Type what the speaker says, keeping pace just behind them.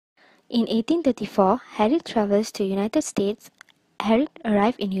In 1834, Harriet travels to United States. Harriet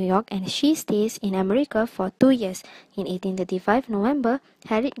arrived in New York and she stays in America for 2 years. In 1835 November,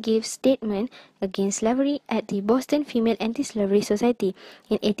 Harriet gives statement against slavery at the Boston Female Anti-Slavery Society.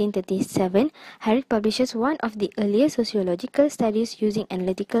 In 1837, Harriet publishes one of the earliest sociological studies using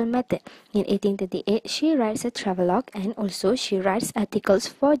analytical method. In 1838, she writes a travelogue and also she writes articles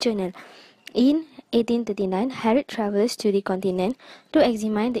for journal. In 1839, Harriet travels to the continent to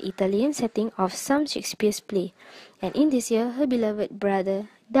examine the Italian setting of some Shakespeare's play, and in this year her beloved brother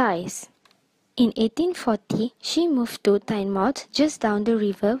dies. In 1840, she moved to Tynemouth, just down the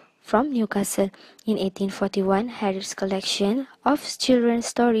river from Newcastle. In 1841, Harriet's collection of children's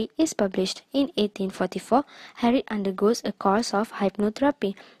stories is published. In 1844, Harriet undergoes a course of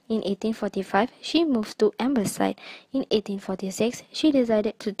hypnotherapy. In 1845, she moved to Ambleside. In 1846, she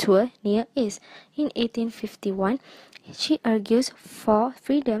decided to tour Near East. In 1851, she argues for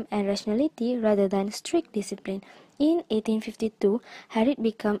freedom and rationality rather than strict discipline. In 1852, Harriet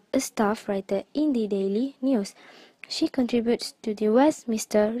becomes a staff writer in the Daily News. She contributes to the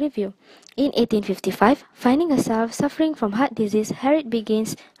Westminster Review. In 1855, finding herself suffering from heart disease, Harriet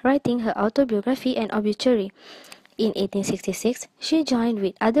begins writing her autobiography and obituary. In 1866, she joined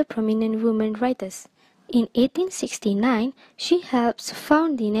with other prominent women writers. In 1869, she helps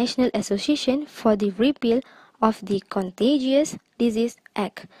found the National Association for the Repeal of the Contagious Disease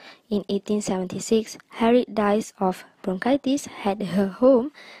Act. In 1876, Harriet dies of bronchitis at her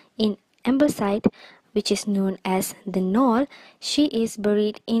home in Ambleside, which is known as the Knoll. She is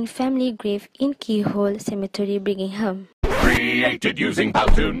buried in family grave in Keyhole Cemetery, Birmingham. Created using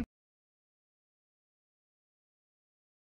Powtoon.